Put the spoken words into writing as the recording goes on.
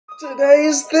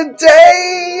Today's the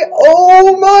day!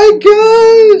 Oh my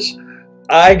gosh!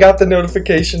 I got the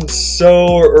notification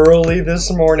so early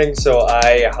this morning, so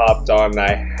I hopped on.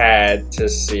 I had to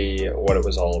see what it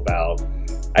was all about.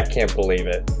 I can't believe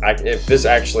it. If this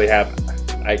actually happened,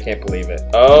 I can't believe it.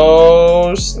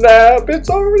 Oh snap, it's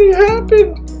already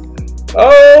happened!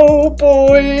 Oh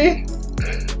boy!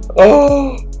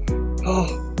 Oh,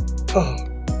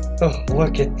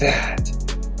 look at that.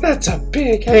 That's a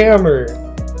big hammer.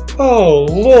 Oh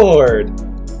lord.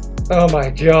 Oh my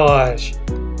gosh.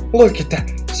 Look at that.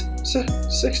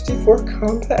 64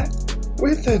 combat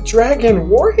with a dragon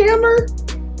warhammer?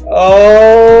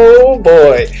 Oh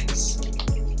boys.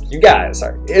 You guys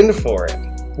are in for it.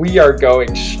 We are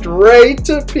going straight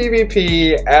to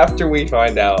PvP after we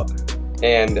find out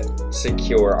and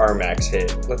secure our max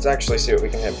hit. Let's actually see what we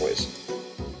can hit, boys.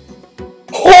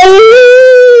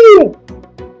 Oh!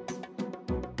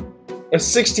 A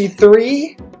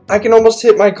 63? I can almost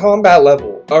hit my combat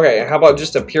level. Okay, how about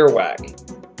just a pure whack?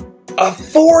 A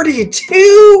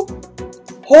 42?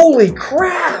 Holy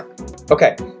crap!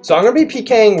 Okay, so I'm gonna be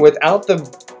PKing without the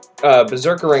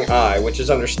Berserkering Eye, which is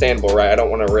understandable, right? I don't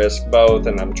want to risk both,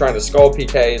 and I'm trying to skull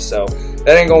PK, so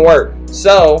that ain't gonna work.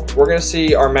 So we're gonna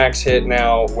see our max hit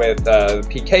now with the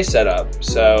PK setup.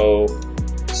 So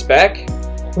spec,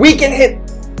 we can hit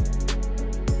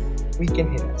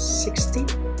a 60.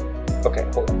 Okay,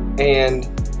 hold on, and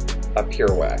a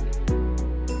pure whack,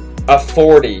 a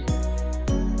 40.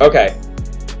 Okay,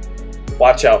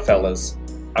 watch out, fellas.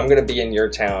 I'm gonna be in your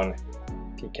town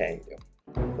PKing you.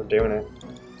 We're doing it.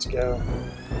 Let's go.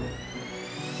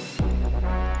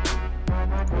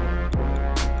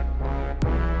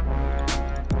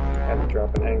 Had to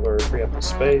drop an angler to free up the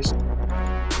space.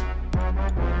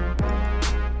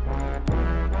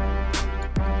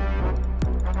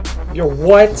 Yo,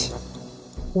 what?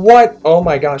 What? Oh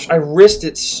my gosh, I risked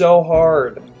it so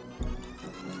hard.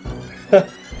 And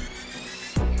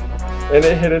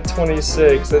it hit a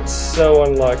 26. That's so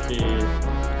unlucky.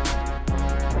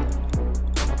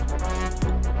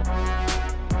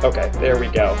 Okay, there we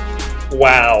go.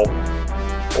 Wow.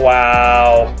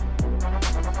 Wow.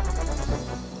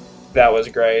 That was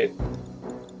great.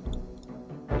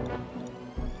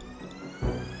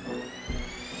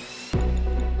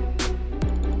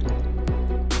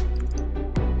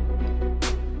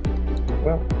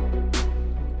 Well,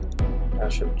 I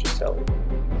should have just held it.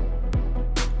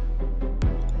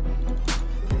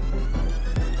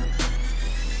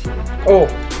 Oh.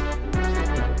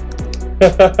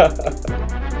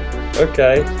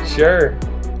 Okay, sure.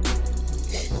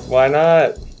 Why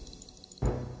not?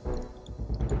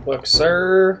 Look,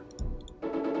 sir.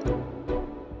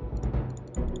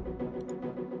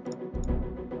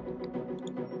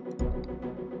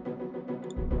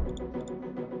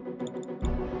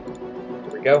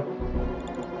 Here we go.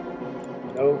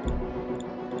 Nope.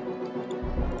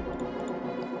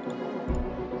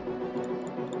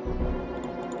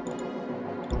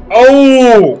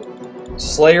 Oh!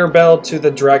 Slayer Bell to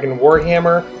the Dragon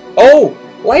Warhammer. Oh!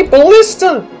 Light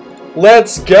Ballista!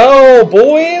 Let's go,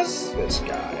 boys! This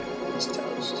guy is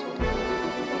toast.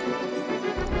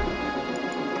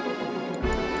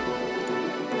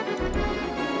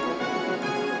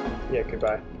 Yeah,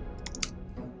 goodbye.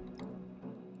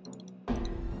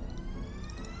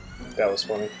 That was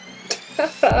funny.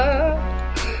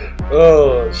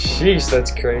 Oh, sheesh,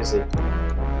 that's crazy.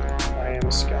 I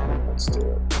am scum. Let's do it.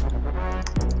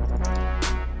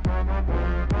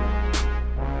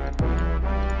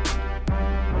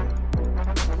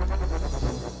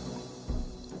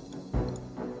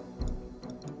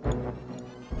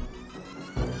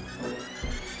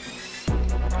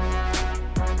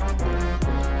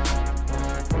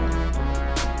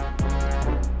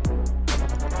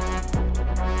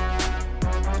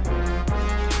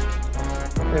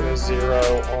 And a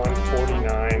 0 on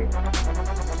 49.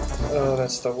 Oh,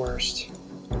 that's the worst.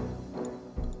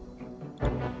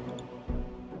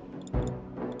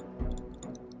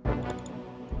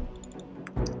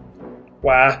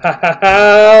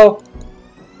 Wow!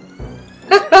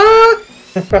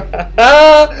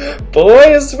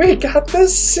 Boys, we got the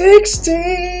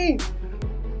 60!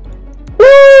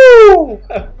 Woo!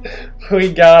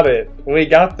 We got it. We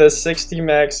got the 60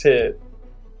 max hit.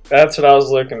 That's what I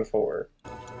was looking for.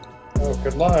 Oh,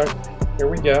 good luck. Here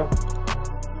we go.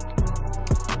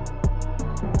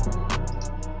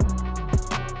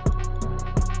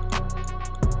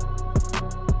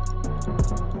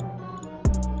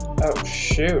 Oh,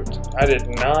 shoot. I did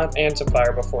not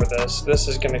anti-fire before this. This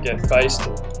is gonna get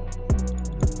feisty.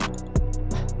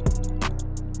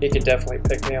 He could definitely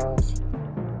pick me off.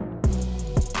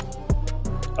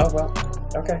 Oh, well.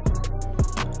 Okay.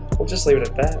 We'll just leave it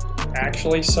at that.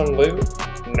 Actually, some loot.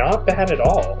 Not bad at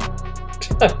all.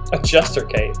 A Jester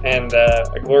Cape and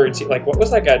a Glory Tea. Like, what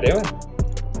was that guy doing?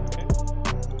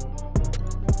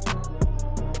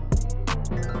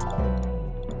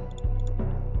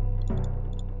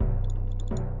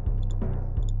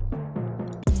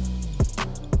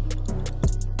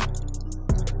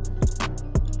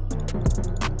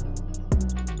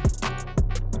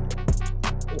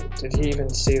 Did he even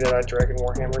see that I Dragon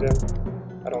Warhammered him?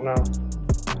 I don't know.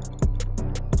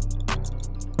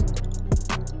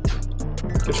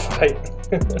 Good fight.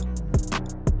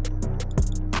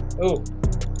 Ooh,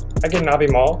 I get an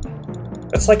Obby Mauler.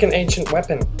 That's like an ancient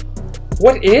weapon.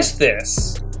 What is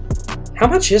this? How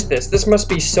much is this? This must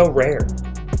be so rare.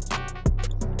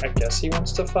 I guess he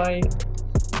wants to fight.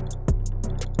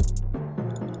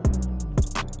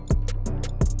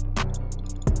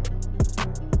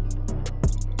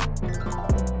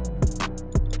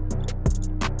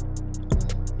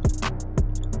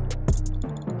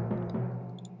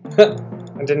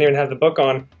 I didn't even have the book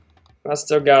on. I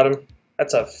still got him.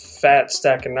 That's a fat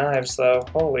stack of knives, though.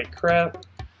 Holy crap.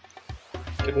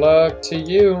 Good luck to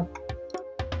you.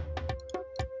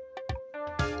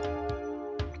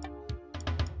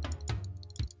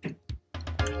 Of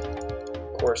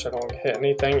course, I don't hit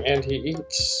anything, and he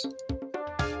eats.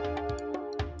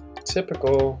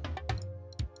 Typical.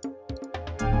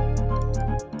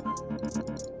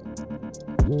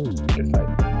 Good fight.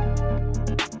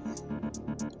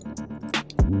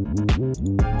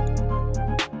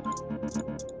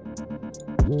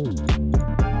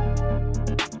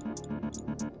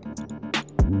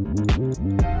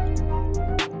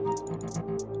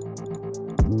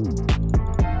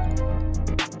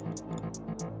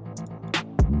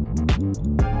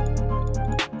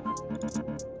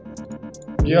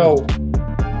 Yo!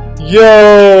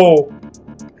 Yo!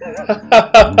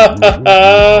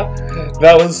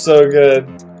 That was so good.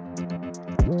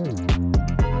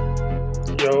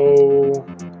 Yo!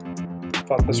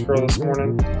 Fought this girl this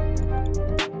morning.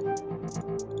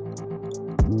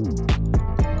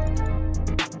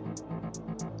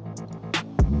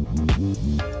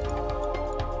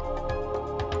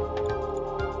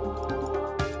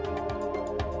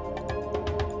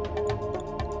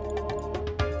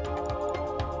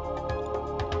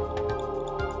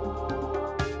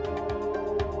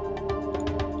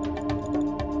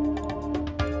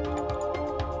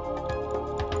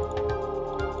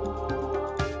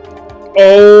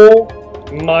 Oh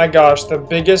my gosh, the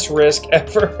biggest risk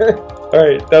ever.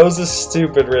 Alright, that was a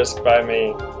stupid risk by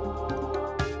me.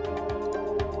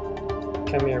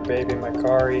 Come here, baby, my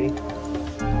Kari.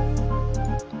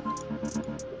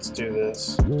 Let's do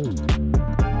this.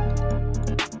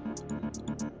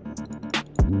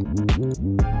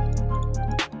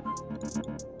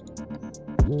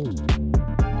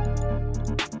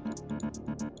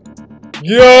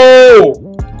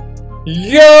 Yo!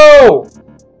 Yo!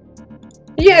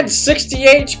 He had 60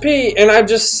 HP, and I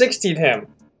just 60'd him.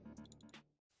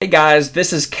 Hey guys,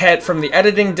 this is Ket from the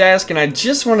editing desk, and I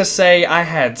just want to say I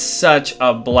had such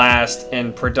a blast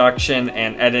in production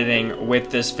and editing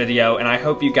with this video, and I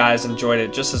hope you guys enjoyed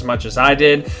it just as much as I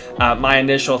did. My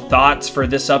initial thoughts for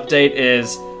this update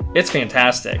is, it's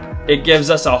fantastic. It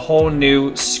gives us a whole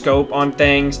new scope on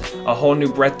things, a whole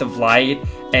new breadth of light,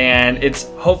 and it's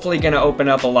hopefully going to open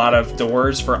up a lot of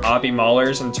doors for Obby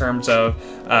Maulers in terms of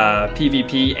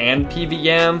PvP and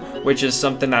PvM, which is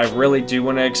something I really do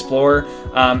want to explore.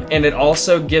 And it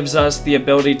also gives us the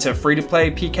ability to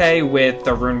free-to-play PK with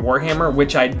the Rune Warhammer,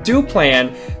 which I do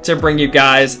plan to bring you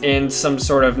guys in some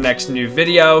sort of next new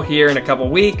video here in a couple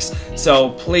weeks, so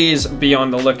please be on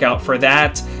the lookout for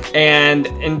that. And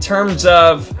in terms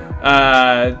of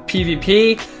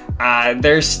PvP,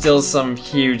 there's still some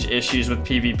huge issues with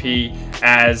PvP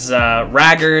as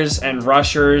raggers and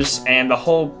rushers and the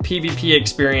whole PvP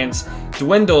experience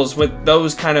dwindles with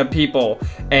those kind of people,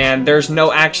 and there's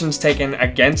no actions taken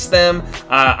against them.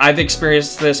 I've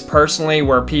experienced this personally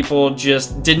where people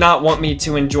just did not want me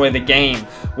to enjoy the game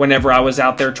whenever I was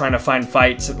out there trying to find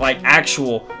fights, like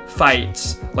actual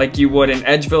fights, like you would in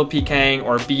Edgeville, PKing,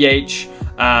 or BH.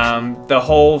 The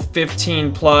whole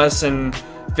 15 plus and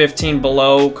 15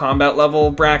 below combat level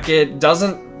bracket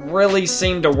doesn't really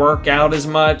seem to work out as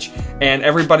much, and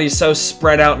everybody's so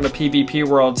spread out in the PvP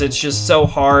worlds, it's just so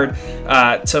hard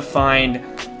to find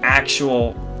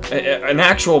an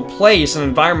actual place, an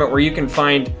environment where you can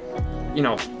find, you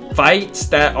know, fights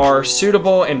that are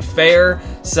suitable and fair.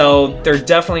 So there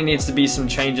definitely needs to be some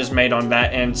changes made on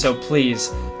that end. So please,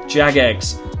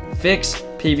 Jagex, fix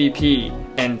PvP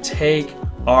and take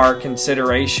our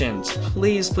considerations.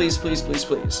 Please, please, please, please,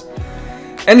 please.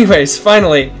 Anyways,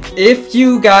 finally, if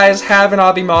you guys have an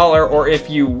Obby Mauler, or if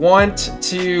you want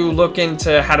to look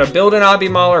into how to build an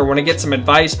Obby Mauler or want to get some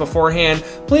advice beforehand,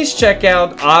 please check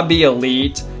out Obby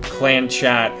Elite Clan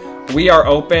Chat. We are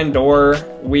open door.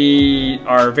 We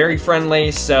are very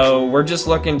friendly, so we're just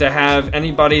looking to have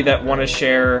anybody that want to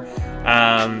share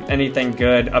anything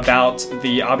good about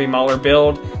the Obby Mauler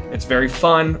build. It's very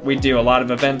fun. We do a lot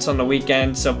of events on the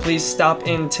weekend, so please stop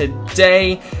in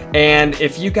today. And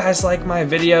if you guys like my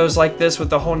videos like this with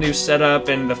the whole new setup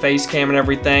and the face cam and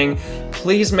everything,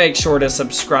 please make sure to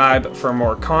subscribe for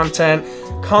more content.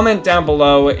 Comment down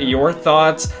below your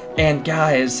thoughts, and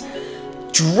guys,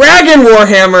 Dragon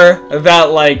Warhammer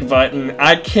that like button.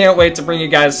 I can't wait to bring you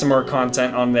guys some more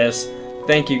content on this.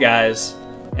 Thank you guys.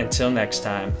 Until next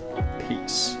time,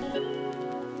 peace.